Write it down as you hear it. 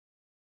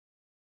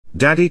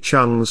Daddy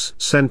Chung's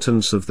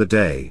Sentence of the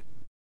Day.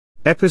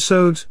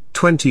 Episode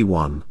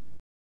 21.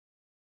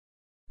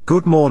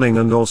 Good morning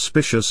and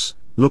auspicious.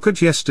 Look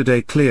at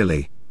yesterday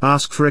clearly,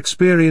 ask for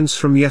experience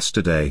from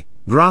yesterday,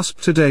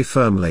 grasp today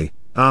firmly,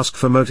 ask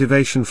for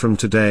motivation from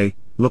today,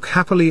 look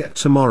happily at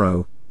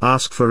tomorrow,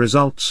 ask for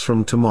results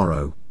from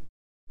tomorrow.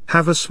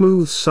 Have a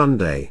smooth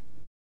Sunday.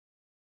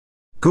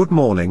 Good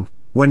morning.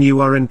 When you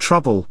are in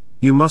trouble,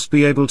 you must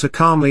be able to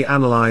calmly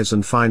analyze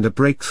and find a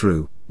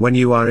breakthrough. When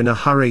you are in a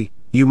hurry,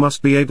 you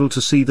must be able to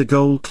see the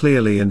goal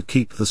clearly and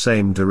keep the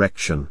same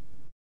direction.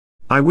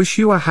 I wish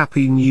you a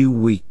happy new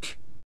week.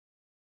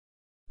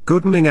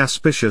 Good morning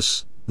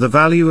auspicious. The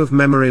value of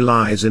memory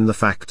lies in the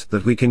fact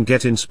that we can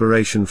get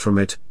inspiration from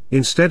it,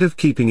 instead of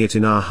keeping it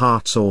in our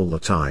hearts all the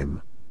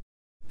time.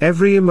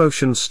 Every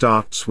emotion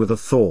starts with a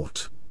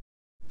thought.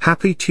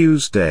 Happy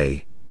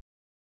Tuesday.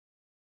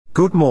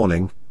 Good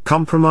morning.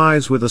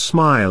 Compromise with a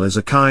smile is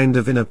a kind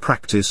of inner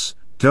practice,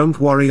 don't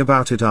worry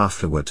about it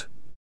afterward.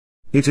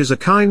 It is a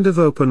kind of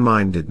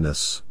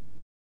open-mindedness.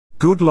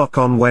 Good luck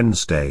on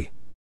Wednesday.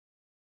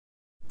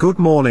 Good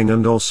morning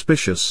and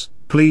auspicious.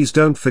 Please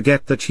don't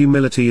forget that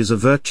humility is a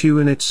virtue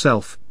in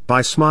itself.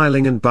 By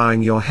smiling and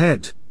bowing your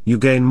head, you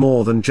gain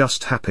more than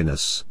just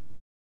happiness.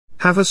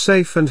 Have a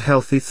safe and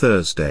healthy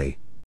Thursday.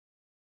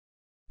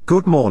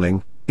 Good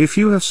morning. If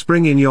you have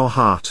spring in your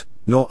heart,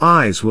 your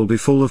eyes will be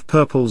full of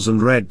purples and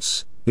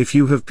reds. If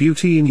you have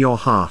beauty in your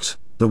heart,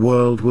 the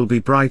world will be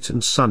bright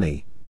and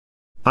sunny.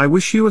 I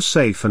wish you a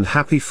safe and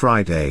happy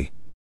Friday.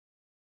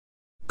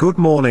 Good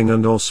morning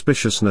and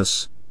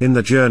auspiciousness. In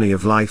the journey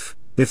of life,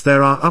 if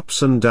there are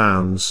ups and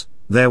downs,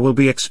 there will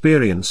be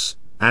experience,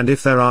 and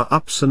if there are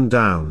ups and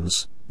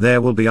downs,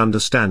 there will be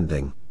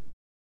understanding.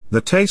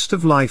 The taste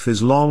of life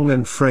is long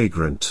and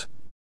fragrant.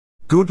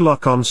 Good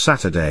luck on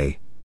Saturday.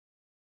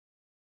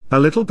 A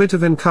little bit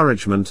of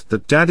encouragement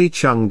that Daddy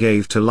Chung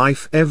gave to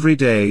life every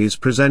day is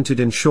presented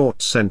in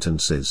short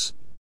sentences.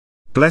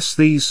 Bless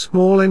these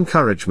small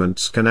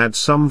encouragements can add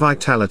some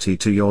vitality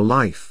to your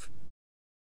life.